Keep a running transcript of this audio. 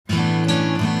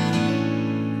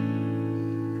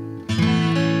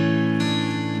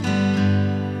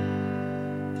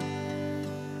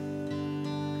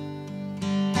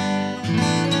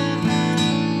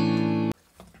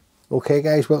Okay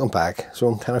guys, welcome back. So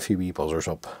I'm kind of a few wee buzzers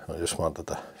up. I just wanted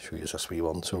to show you this wee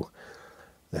one. So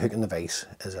the hook in the vise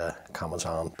is a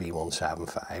Kamasan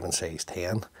B175 in size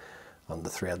 10, and the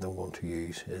thread I'm going to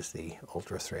use is the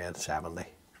Ultra Thread 70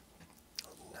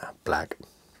 Black.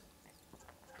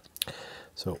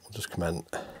 So we'll just come in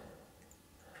and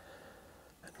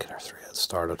get our thread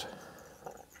started.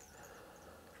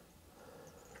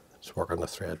 Just working the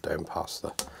thread down past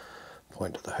the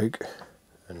point of the hook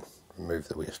and remove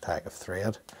the waste tag of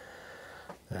thread.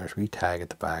 There's a wee tag at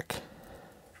the back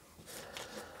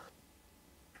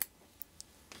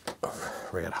of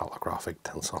red holographic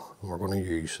tinsel, and we're going to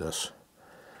use this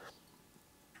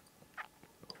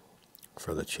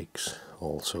for the cheeks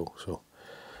also. So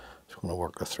just going to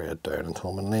work the thread down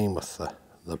until I'm in line with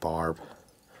the barb,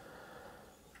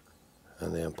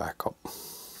 and then back up.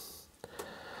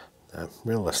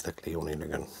 Realistically only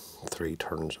looking 3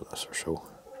 turns of this or so.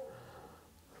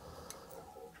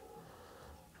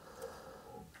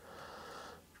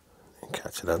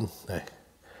 Catch it in. Now,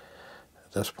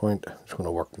 at this point I'm just going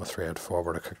to work my thread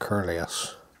forward. I could care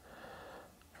less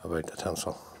about the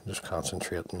tinsel. I'm just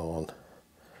concentrating on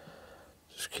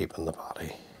just keeping the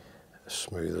body as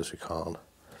smooth as you can.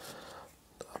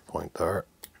 That point there.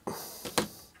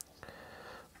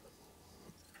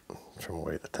 Trim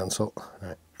away the tinsel.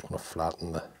 Right, I'm going to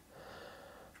flatten the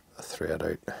thread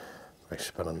out by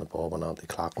spinning the bobbin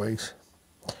anti-clockwise.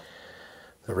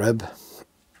 The rib,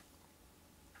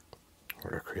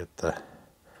 to create the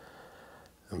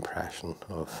impression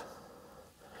of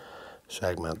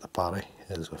segment the body,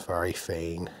 is a very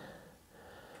fine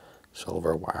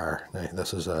silver wire. Now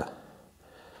this is a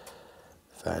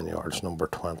fine yards number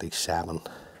 27.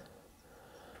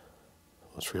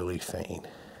 It's really fine.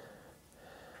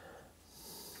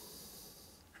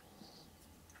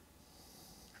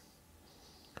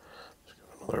 Just give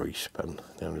it another wee spin.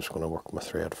 Then I'm just going to work my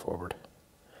thread forward.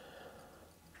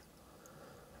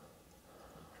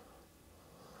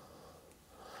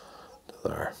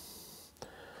 There.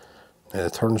 Now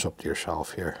it turns up to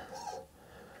yourself here.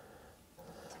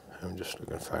 I'm just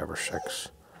looking 5 or 6.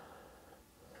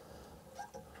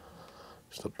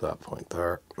 Just up to that point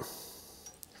there.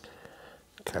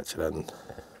 Catch it in.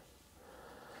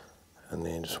 And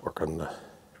then just work on the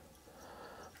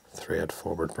thread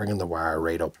forward, bringing the wire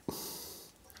right up,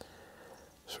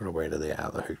 sort of way to the eye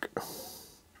of the hook.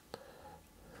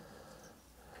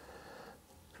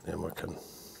 Then we can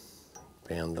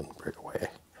bend and break away,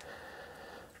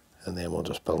 and then we'll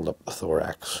just build up the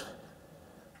thorax.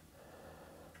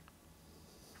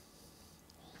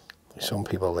 Some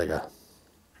people like a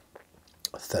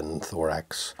thin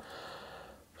thorax,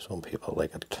 some people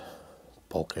like it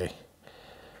bulky.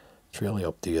 It's really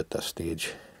up to you at this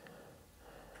stage.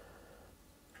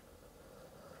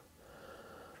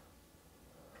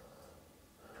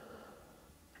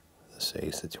 The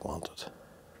size that you want it.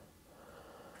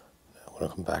 I'm going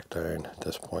to come back down at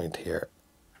this point here,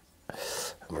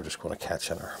 and we're just going to catch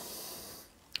in our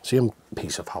same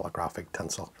piece of holographic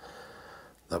tinsel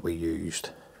that we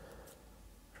used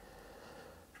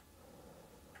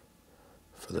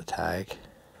for the tag.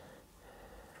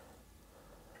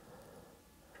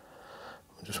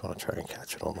 I just want to try and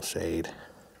catch it on the side,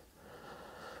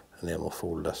 and then we'll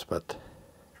fold this bit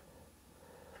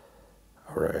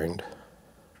around.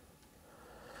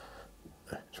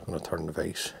 Just going to turn the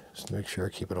vise, just to make sure I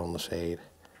keep it on the side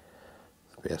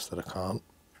the best that I can.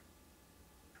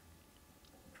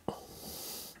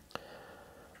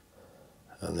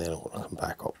 And then I'm going to come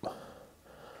back up.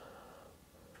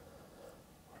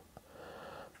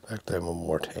 Back down one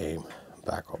more time,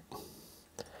 back up.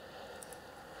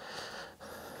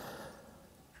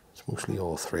 It's mostly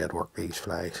all thread work, these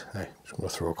flags. I'm just going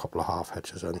to throw a couple of half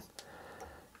hitches in,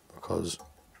 because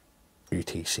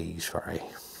UTC is very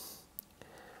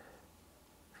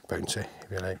bouncy, if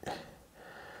you like.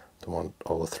 Don't want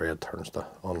all the thread turns to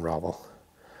unravel.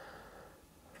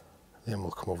 Then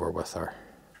we'll come over with our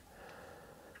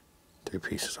 2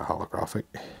 pieces of holographic.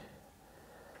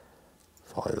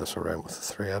 Follow this around with the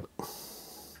thread.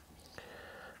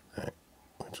 Right,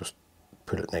 just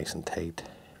put it nice and tight,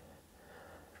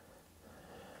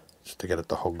 just to get it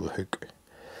to hug the hook.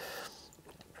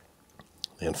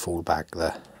 Then fold back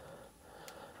the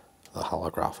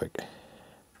holographic,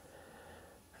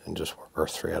 and just work our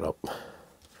thread up. Then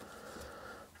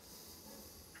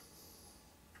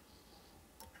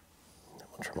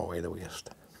we'll trim away the waste.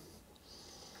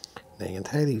 Now you can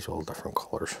tie these all different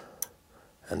colours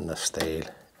in this style. You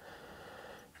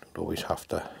don't always have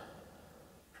to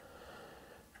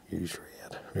use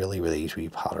red. Really, with these wee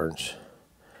patterns,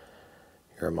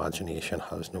 your imagination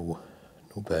has no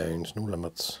bounds, no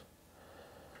limits.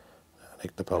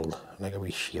 like to build like a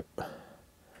wee shape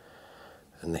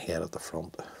in the head at the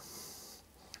front.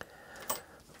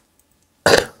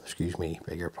 Excuse me,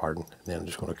 beg your pardon. And then I'm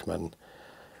just going to come in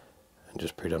and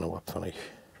just put in a whip finish.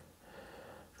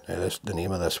 Now the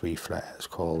name of this wee fly is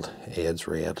called UTC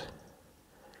Red.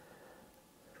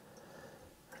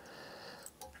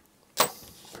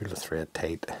 Pull the thread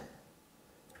tight and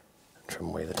trim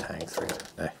away the tang thread.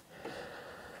 Now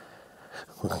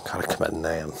we can kind of come in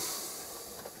now and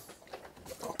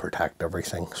protect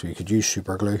everything. So you could use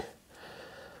super glue,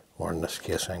 or in this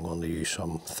case I'm going to use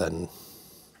some thin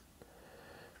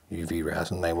UV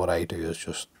resin. Now what I do is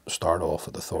just start off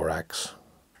at the thorax,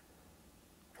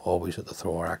 always at the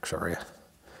thorax area,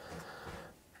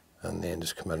 and then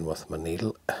just come in with my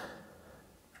needle and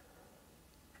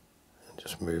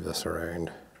just move this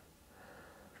around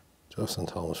just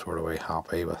until I'm sort of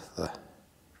happy with the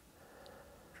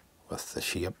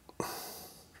shape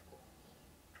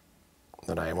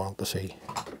that I want to see,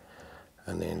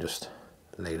 and then just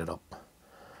light it up.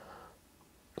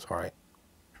 Sorry,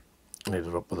 light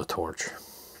it up with a torch.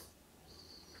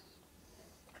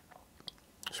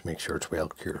 Just make sure it's well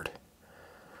cured.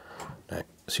 Now,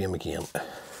 same again.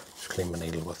 Just clean my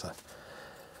needle with a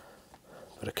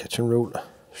bit of kitchen roll,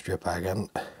 straight back in,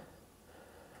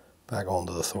 back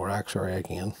onto the thorax area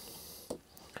again,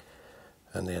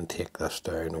 and then take this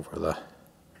down over the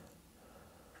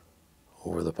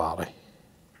body,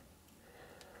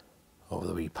 over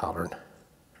the wee pattern.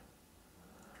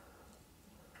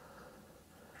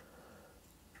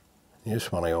 You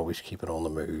just want to always keep it on the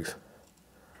move.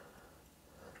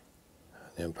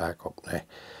 And then back up. Now,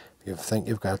 if you think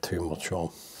you've got too much on,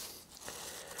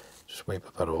 just wipe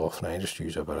a bit off. Now, just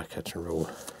use a bit of kitchen roll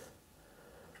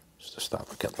just to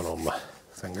stop it getting on my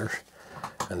fingers,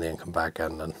 and then come back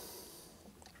in and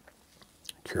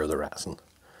cure the resin.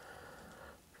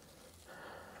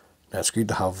 Now, it's good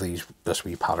to have this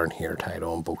wee pattern here tied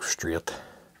on both straight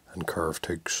and curved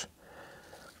hooks,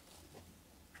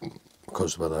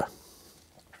 because with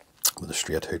the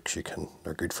straight hooks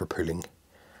they're good for pulling.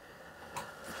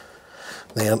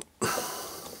 Then,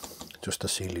 just to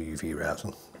seal the UV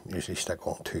resin, usually stick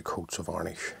on 2 coats of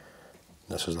varnish.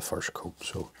 This is the first coat,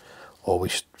 so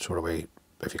always sort of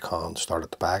if you can, start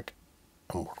at the back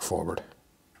and work forward.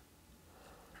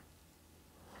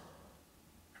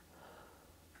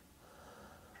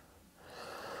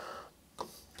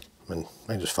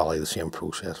 I just follow the same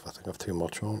process if I think I've too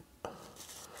much on.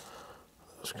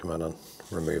 Just come in and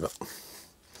remove it.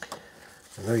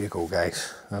 And there you go,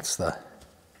 guys. That's how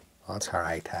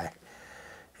I tie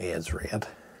UTC Red.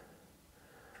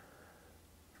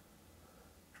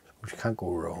 But you can't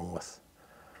go wrong with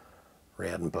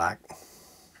red and black.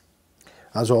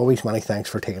 As always, many thanks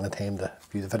for taking the time to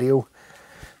view the video.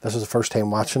 If this is the first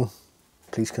time watching,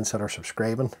 please consider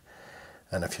subscribing.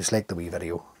 And if you like the wee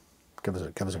video, give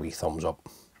us a wee thumbs up.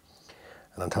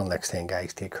 And until next time,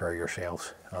 guys, take care of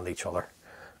yourselves and each other.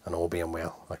 And all being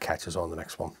well, I'll catch you on the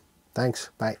next one.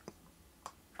 Thanks. Bye.